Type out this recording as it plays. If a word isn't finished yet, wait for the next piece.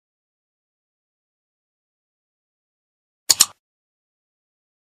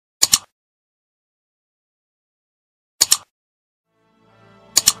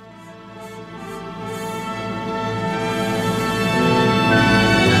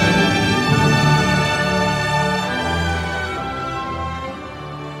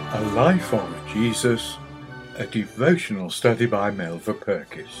Life of Jesus, a devotional study by Melva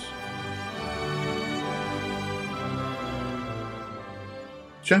Purkis.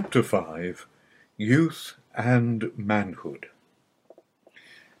 Chapter 5, Youth and Manhood.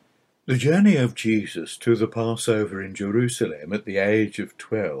 The journey of Jesus to the Passover in Jerusalem at the age of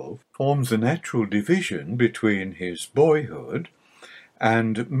 12 forms a natural division between his boyhood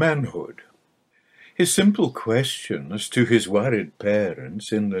and manhood. His simple questions to his worried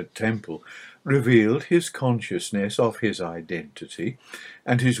parents in the temple revealed his consciousness of his identity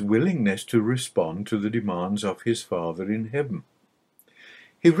and his willingness to respond to the demands of his Father in heaven.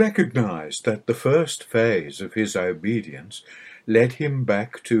 He recognized that the first phase of his obedience led him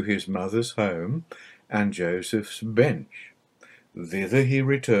back to his mother's home and Joseph's bench. Thither he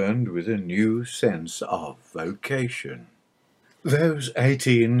returned with a new sense of vocation. Those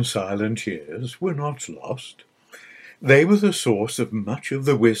 18 silent years were not lost. They were the source of much of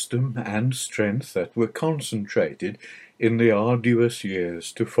the wisdom and strength that were concentrated in the arduous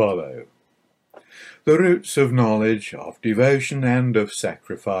years to follow. The roots of knowledge, of devotion, and of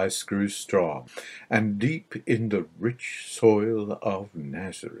sacrifice grew strong and deep in the rich soil of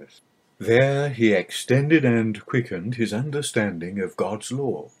Nazareth. There he extended and quickened his understanding of God's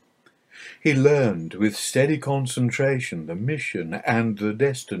law. He learned with steady concentration the mission and the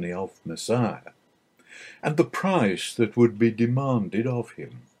destiny of Messiah, and the price that would be demanded of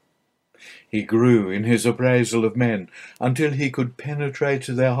him. He grew in his appraisal of men until he could penetrate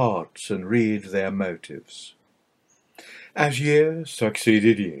their hearts and read their motives. As year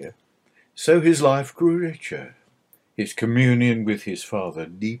succeeded year, so his life grew richer, his communion with his Father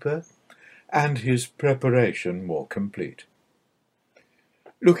deeper, and his preparation more complete.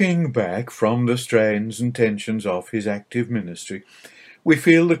 Looking back from the strains and tensions of his active ministry, we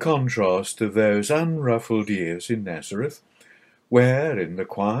feel the contrast of those unruffled years in Nazareth, where, in the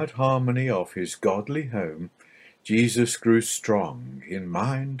quiet harmony of his godly home, Jesus grew strong in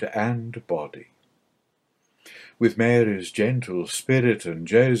mind and body. With Mary's gentle spirit and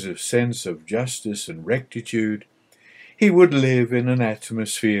Joseph's sense of justice and rectitude, he would live in an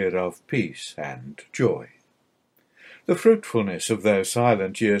atmosphere of peace and joy. The fruitfulness of those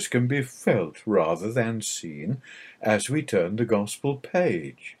silent years can be felt rather than seen as we turn the Gospel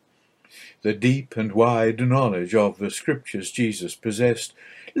page. The deep and wide knowledge of the Scriptures Jesus possessed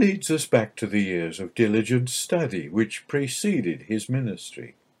leads us back to the years of diligent study which preceded his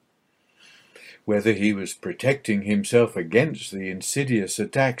ministry. Whether he was protecting himself against the insidious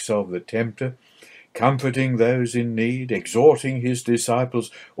attacks of the tempter, comforting those in need, exhorting his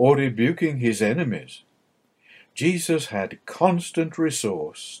disciples, or rebuking his enemies, Jesus had constant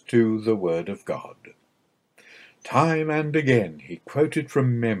resource to the Word of God. Time and again he quoted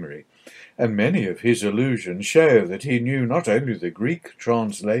from memory, and many of his allusions show that he knew not only the Greek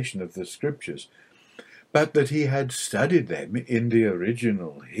translation of the Scriptures, but that he had studied them in the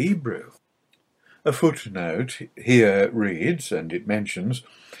original Hebrew. A footnote here reads, and it mentions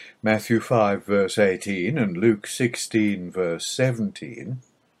Matthew 5 verse 18 and Luke 16 verse 17,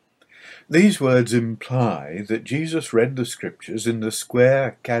 these words imply that Jesus read the Scriptures in the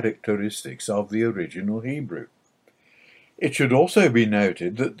square characteristics of the original Hebrew. It should also be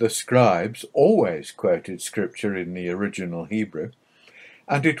noted that the scribes always quoted Scripture in the original Hebrew,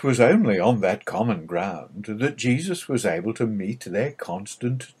 and it was only on that common ground that Jesus was able to meet their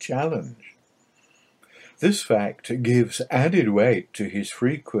constant challenge. This fact gives added weight to his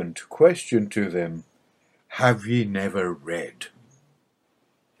frequent question to them, "Have ye never read?"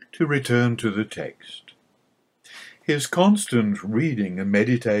 To return to the text. His constant reading and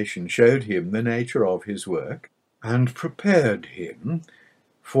meditation showed him the nature of his work and prepared him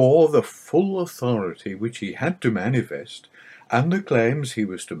for the full authority which he had to manifest and the claims he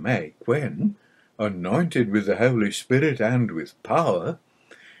was to make when, anointed with the Holy Spirit and with power,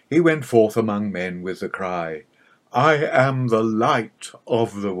 he went forth among men with the cry, "I am the light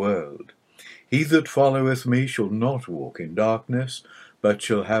of the world. He that followeth me shall not walk in darkness, but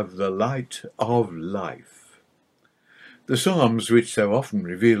shall have the light of life." The Psalms, which so often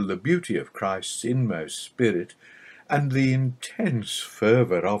reveal the beauty of Christ's inmost spirit and the intense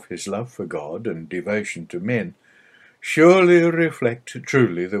fervour of his love for God and devotion to men, surely reflect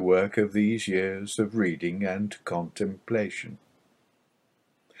truly the work of these years of reading and contemplation.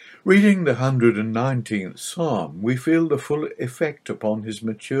 Reading the 119th Psalm, we feel the full effect upon his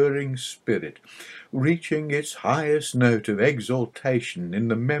maturing spirit, reaching its highest note of exaltation in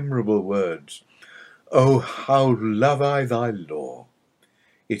the memorable words, "O how love I thy law!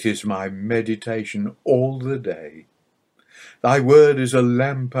 It is my meditation all the day. Thy word is a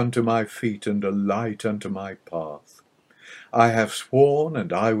lamp unto my feet and a light unto my path. I have sworn,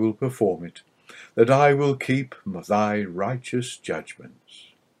 and I will perform it, that I will keep thy righteous judgments.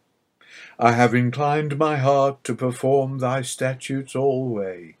 I have inclined my heart to perform thy statutes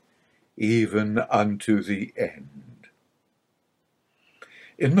alway, even unto the end.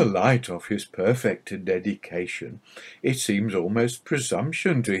 In the light of his perfect dedication, it seems almost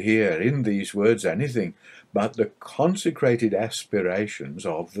presumption to hear in these words anything but the consecrated aspirations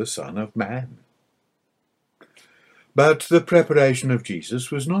of the Son of Man. But the preparation of Jesus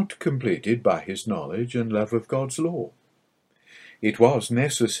was not completed by his knowledge and love of God's law. It was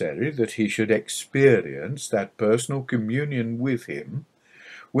necessary that he should experience that personal communion with him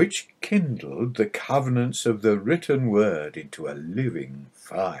which kindled the covenants of the written word into a living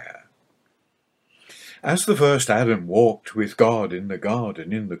fire. As the first Adam walked with God in the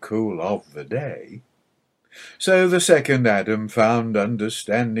garden in the cool of the day, so the second Adam found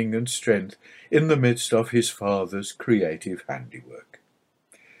understanding and strength in the midst of his Father's creative handiwork.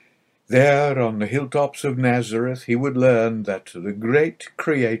 There on the hilltops of Nazareth he would learn that the great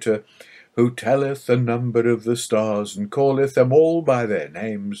Creator, who telleth the number of the stars and calleth them all by their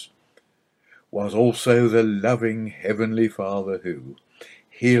names, was also the loving heavenly Father who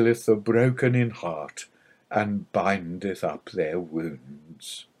healeth the broken in heart and bindeth up their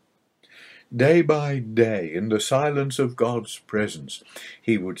wounds. Day by day, in the silence of God's presence,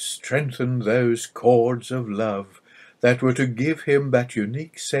 he would strengthen those cords of love that were to give him that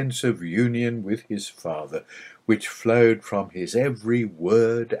unique sense of union with his Father, which flowed from his every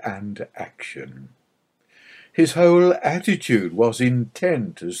word and action. His whole attitude was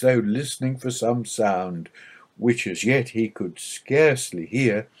intent, as though listening for some sound which as yet he could scarcely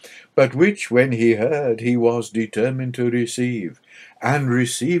hear, but which, when he heard, he was determined to receive, and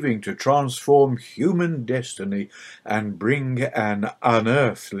receiving to transform human destiny and bring an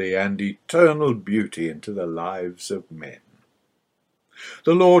unearthly and eternal beauty into the lives of men.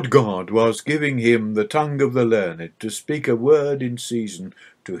 The Lord God was giving him the tongue of the learned to speak a word in season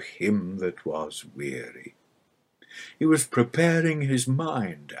to him that was weary. He was preparing his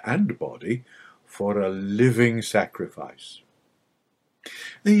mind and body for a living sacrifice.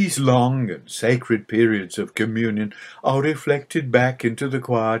 These long and sacred periods of communion are reflected back into the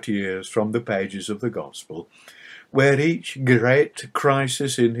quiet years from the pages of the Gospel, where each great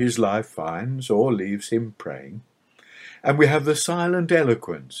crisis in his life finds or leaves him praying, and we have the silent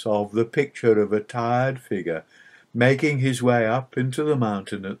eloquence of the picture of a tired figure making his way up into the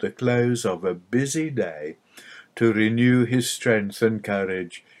mountain at the close of a busy day to renew his strength and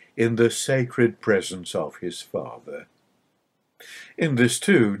courage in the sacred presence of his Father. In this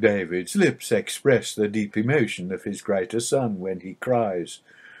too, David's lips express the deep emotion of his greater son when he cries,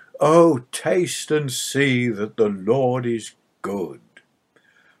 "Oh, taste and see that the Lord is good.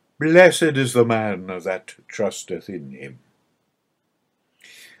 Blessed is the man that trusteth in him."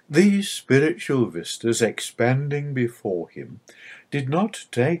 These spiritual vistas expanding before him did not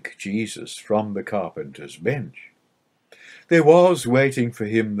take Jesus from the carpenter's bench. There was waiting for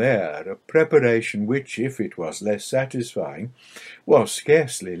him there a preparation which, if it was less satisfying, was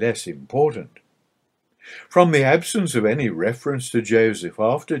scarcely less important. From the absence of any reference to Joseph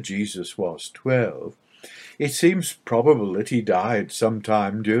after Jesus was 12, it seems probable that he died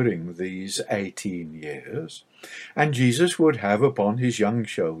sometime during these 18 years, and Jesus would have upon his young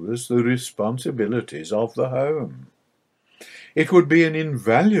shoulders the responsibilities of the home. It would be an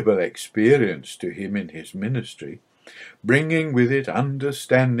invaluable experience to him in his ministry, bringing with it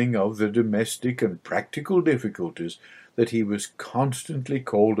understanding of the domestic and practical difficulties that he was constantly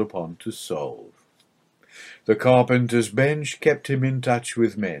called upon to solve. The carpenter's bench kept him in touch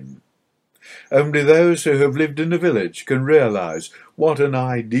with men. Only those who have lived in a village can realize what an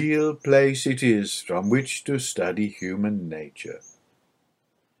ideal place it is from which to study human nature.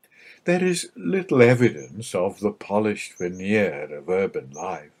 There is little evidence of the polished veneer of urban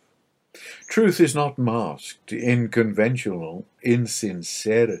life. Truth is not masked in conventional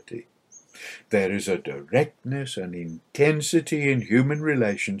insincerity. There is a directness and intensity in human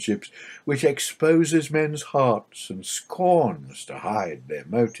relationships which exposes men's hearts and scorns to hide their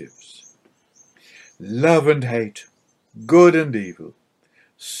motives. Love and hate, good and evil,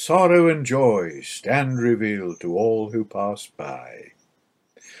 sorrow and joy stand revealed to all who pass by.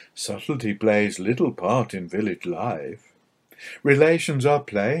 Subtlety plays little part in village life. Relations are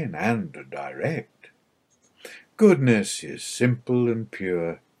plain and direct. Goodness is simple and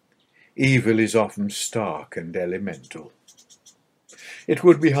pure. Evil is often stark and elemental. It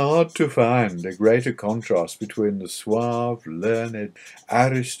would be hard to find a greater contrast between the suave, learned,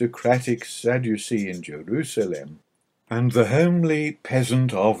 aristocratic Sadducee in Jerusalem and the homely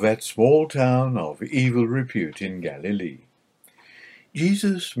peasant of that small town of evil repute in Galilee.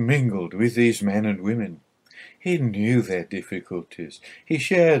 Jesus mingled with these men and women. He knew their difficulties. He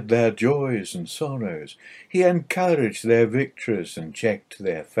shared their joys and sorrows. He encouraged their victories and checked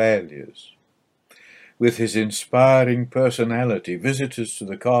their failures. With his inspiring personality, visitors to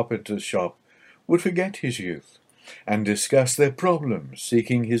the carpenter's shop would forget his youth and discuss their problems,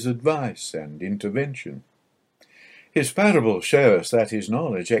 seeking his advice and intervention. His parables show us that his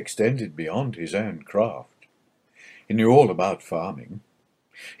knowledge extended beyond his own craft. He knew all about farming.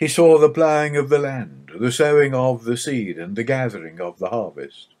 He saw the ploughing of the land, the sowing of the seed, and the gathering of the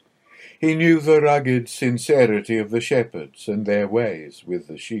harvest. He knew the rugged sincerity of the shepherds and their ways with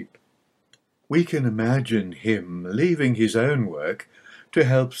the sheep. We can imagine him leaving his own work to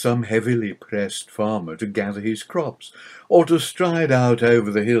help some heavily pressed farmer to gather his crops, or to stride out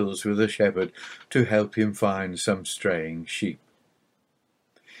over the hills with a shepherd to help him find some straying sheep.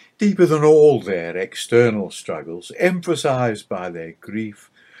 Deeper than all their external struggles, emphasized by their grief,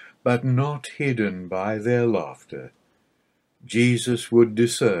 but not hidden by their laughter, Jesus would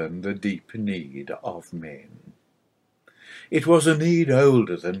discern the deep need of men. It was a need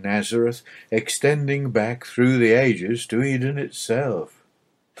older than Nazareth, extending back through the ages to Eden itself.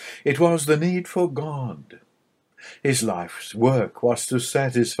 It was the need for God. His life's work was to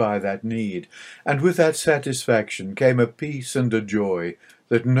satisfy that need, and with that satisfaction came a peace and a joy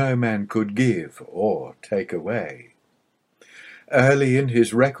that no man could give or take away. Early in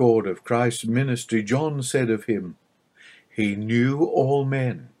his record of Christ's ministry, John said of him, "He knew all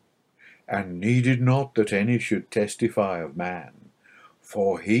men, and needed not that any should testify of man,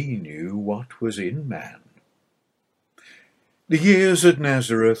 for he knew what was in man." The years at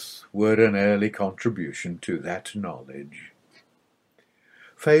Nazareth were an early contribution to that knowledge.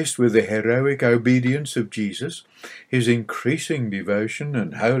 Faced with the heroic obedience of Jesus, his increasing devotion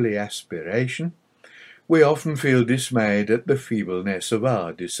and holy aspiration, we often feel dismayed at the feebleness of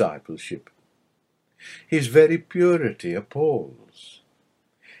our discipleship. His very purity appalls.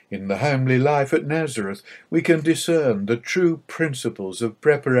 In the homely life at Nazareth, we can discern the true principles of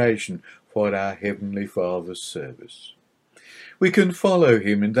preparation for our Heavenly Father's service. We can follow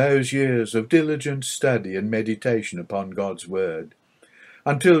him in those years of diligent study and meditation upon God's Word,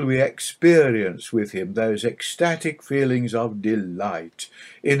 until we experience with him those ecstatic feelings of delight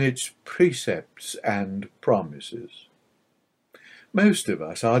in its precepts and promises. Most of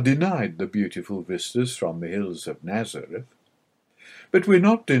us are denied the beautiful vistas from the hills of Nazareth, but we're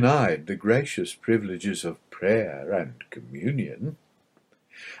not denied the gracious privileges of prayer and communion.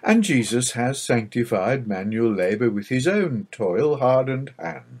 And Jesus has sanctified manual labour with his own toil-hardened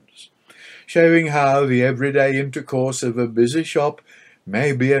hands, showing how the everyday intercourse of a busy shop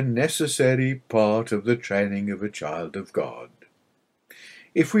may be a necessary part of the training of a child of God.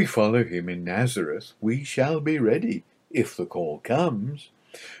 If we follow him in Nazareth, we shall be ready, if the call comes,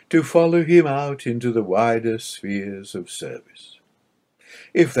 to follow him out into the wider spheres of service.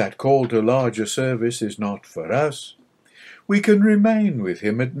 If that call to larger service is not for us, we can remain with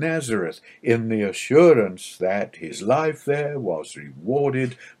him at Nazareth in the assurance that his life there was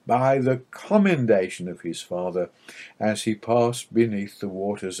rewarded by the commendation of his Father as he passed beneath the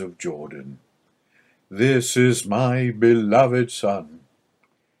waters of Jordan. "This is my beloved Son,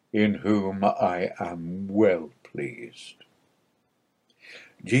 in whom I am well pleased."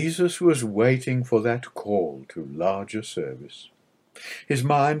 Jesus was waiting for that call to larger service. His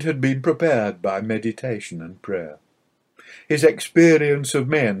mind had been prepared by meditation and prayer. His experience of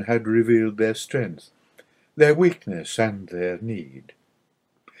men had revealed their strength, their weakness, and their need.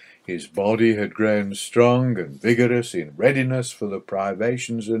 His body had grown strong and vigorous in readiness for the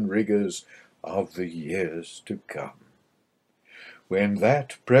privations and rigours of the years to come. When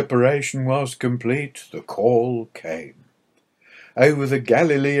that preparation was complete, the call came. Over the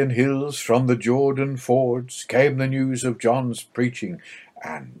Galilean hills, from the Jordan fords, came the news of John's preaching,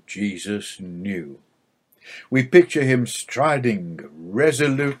 and Jesus knew. We picture him striding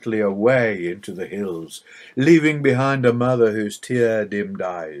resolutely away into the hills, leaving behind a mother whose tear-dimmed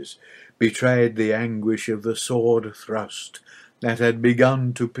eyes betrayed the anguish of the sword thrust that had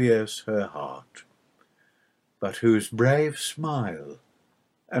begun to pierce her heart, but whose brave smile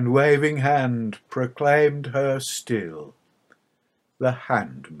and waving hand proclaimed her still the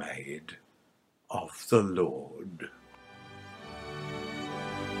handmaid of the Lord.